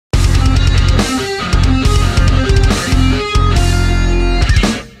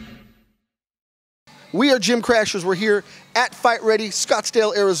We are Gym Crashers. We're here at Fight Ready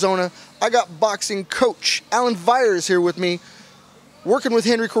Scottsdale, Arizona. I got boxing coach Alan Viers here with me, working with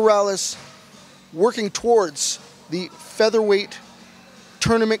Henry Corrales, working towards the featherweight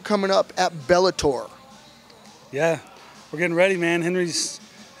tournament coming up at Bellator. Yeah, we're getting ready, man. Henry's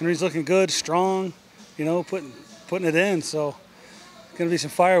looking good, strong, you know, putting it in. So gonna be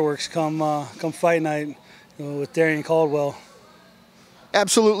some fireworks come fight night, you know, with Darian Caldwell.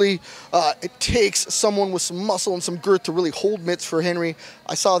 Absolutely. It takes someone with some muscle and some girth to really hold mitts for Henry.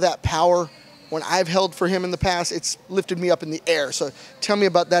 I saw that power when I've held for him in the past. It's lifted me up in the air. So tell me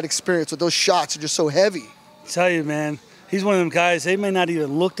about that experience with those shots are just so heavy. I tell you, man, he's one of them guys, they may not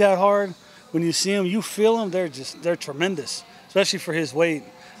even look that hard. When you see them, you feel them, they're tremendous, especially for his weight.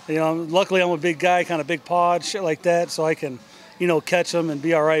 You know, luckily I'm a big guy, kind of big pod, shit like that, so I can, you know, catch him and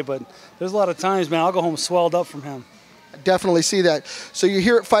be all right. But there's a lot of times, man, I'll go home swelled up from him. I definitely see that. So you're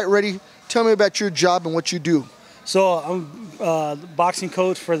here at Fight Ready. Tell me about your job and what you do. So I'm boxing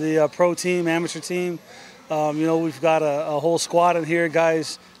coach for the pro team, amateur team. You know, we've got a whole squad in here,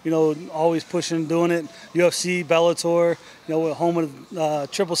 guys, you know, always pushing, doing it. UFC, Bellator, you know, we're home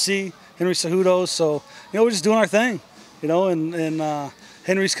with Triple C, Henry Cejudo. So, you know, we're just doing our thing, you know, and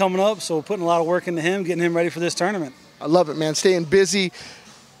Henry's coming up, so we're putting a lot of work into him, getting him ready for this tournament. I love it, man. Staying busy.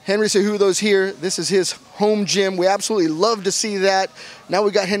 Henry Cejudo's here. This is his home gym. We absolutely love to see that. Now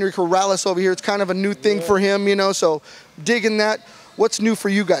we got Henry Corrales over here. It's kind of a new thing for him, you know, so digging that. What's new for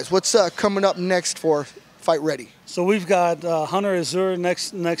you guys? What's coming up next for Fight Ready? So we've got Hunter Azure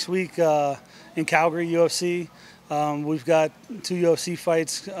next week in Calgary, UFC. We've got 2 UFC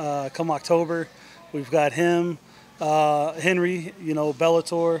fights come October. We've got him, Henry, you know,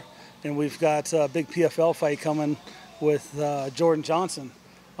 Bellator, and we've got a big PFL fight coming with Jordan Johnson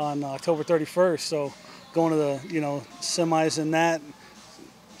on October 31st. So going to the, you know, semis in that,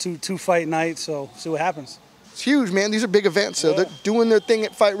 two fight nights. So see what happens. It's huge, man. These are big events. So they're doing their thing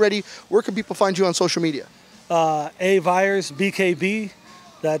at Fight Ready. Where can people find you on social media? A Viers BKB.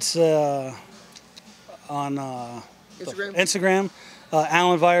 That's on Instagram.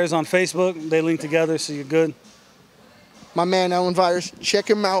 Alan Viers on Facebook. They link together, so you're good. My man Alan Viers. Check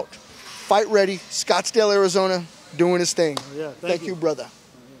him out. Fight Ready, Scottsdale, Arizona, doing his thing. Yeah, thank you, brother.